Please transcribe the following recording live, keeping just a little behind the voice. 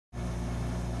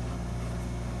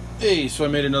Hey, so I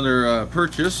made another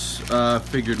purchase.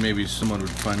 Figured maybe someone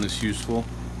would find this useful.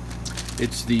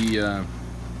 It's the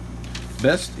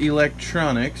Best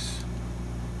Electronics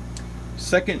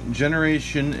second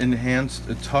generation enhanced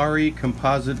Atari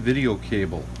composite video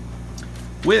cable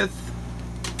with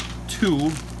 2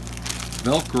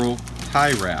 Velcro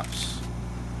tie wraps.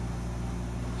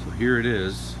 So here it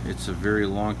is. It's a very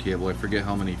long cable. I forget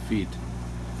how many feet.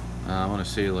 I want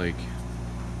to say like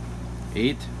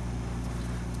 8.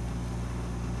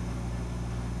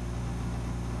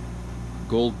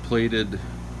 Gold-plated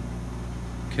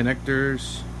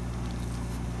connectors.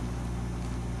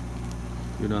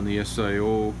 Good on the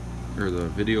SIO or the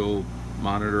video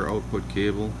monitor output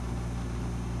cable.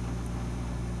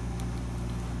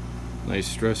 Nice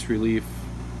stress relief.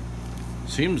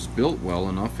 Seems built well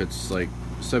enough. It's like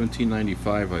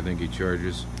 $17.95 I think he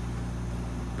charges.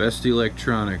 Best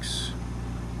Electronics.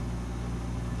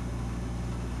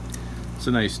 It's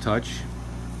a nice touch.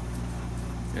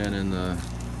 And in the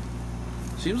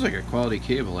seems like a quality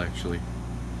cable, actually.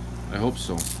 I hope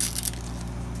so.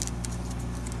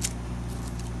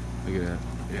 Look at that.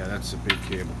 Yeah, that's a big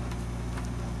cable.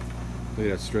 Look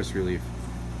at that stress relief.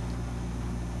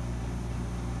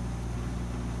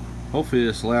 Hopefully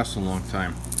this lasts a long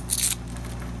time.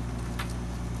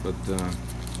 But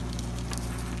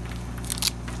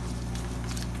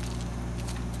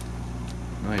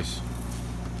nice.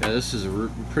 Yeah, this is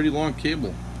a pretty long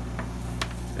cable.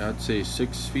 I'd say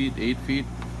 6 feet, 8 feet.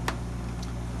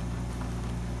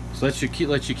 So let you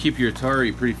keep your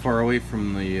Atari pretty far away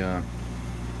from the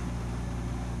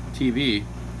TV,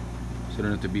 so you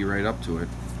don't have to be right up to it,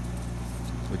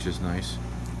 which is nice.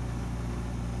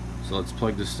 So let's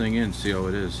plug this thing in and see how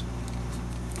it is.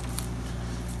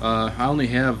 I only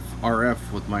have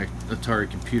RF with my Atari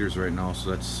computers right now,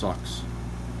 so that sucks.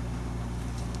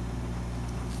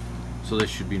 So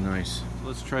this should be nice. So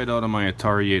let's try it out on my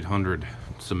Atari 800.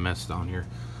 It's a mess down here.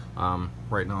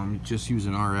 Right now I'm just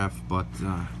using RF, but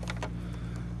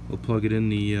we'll plug it in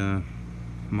the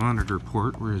monitor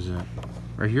port. Where is that?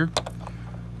 Right here?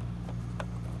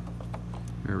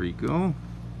 There we go.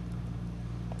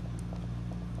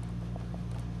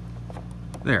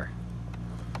 There.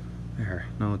 There.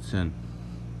 Now it's in.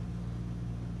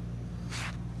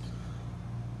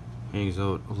 Hangs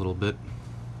out a little bit.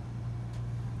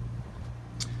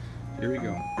 Here we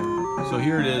go. So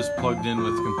here it is, plugged in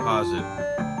with Composite.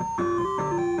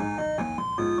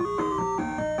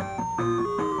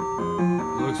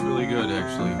 It looks really good,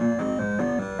 actually.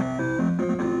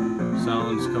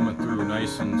 Sound's coming through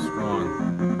nice and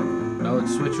strong. Now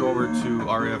let's switch over to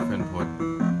RF input.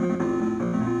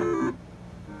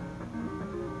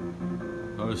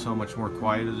 Notice how much more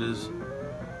quiet it is?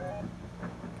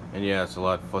 And yeah, it's a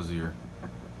lot fuzzier.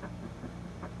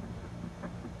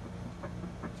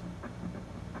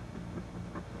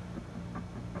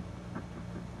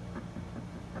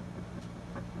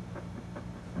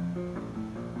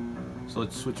 So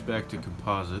let's switch back to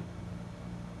Composite.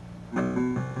 Nice.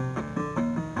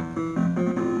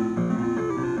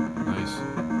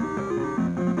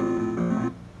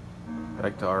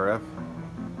 Back to RF.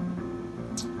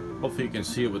 Hopefully you can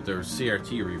see it with their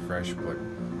CRT refresh, but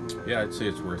yeah, I'd say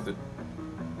it's worth it.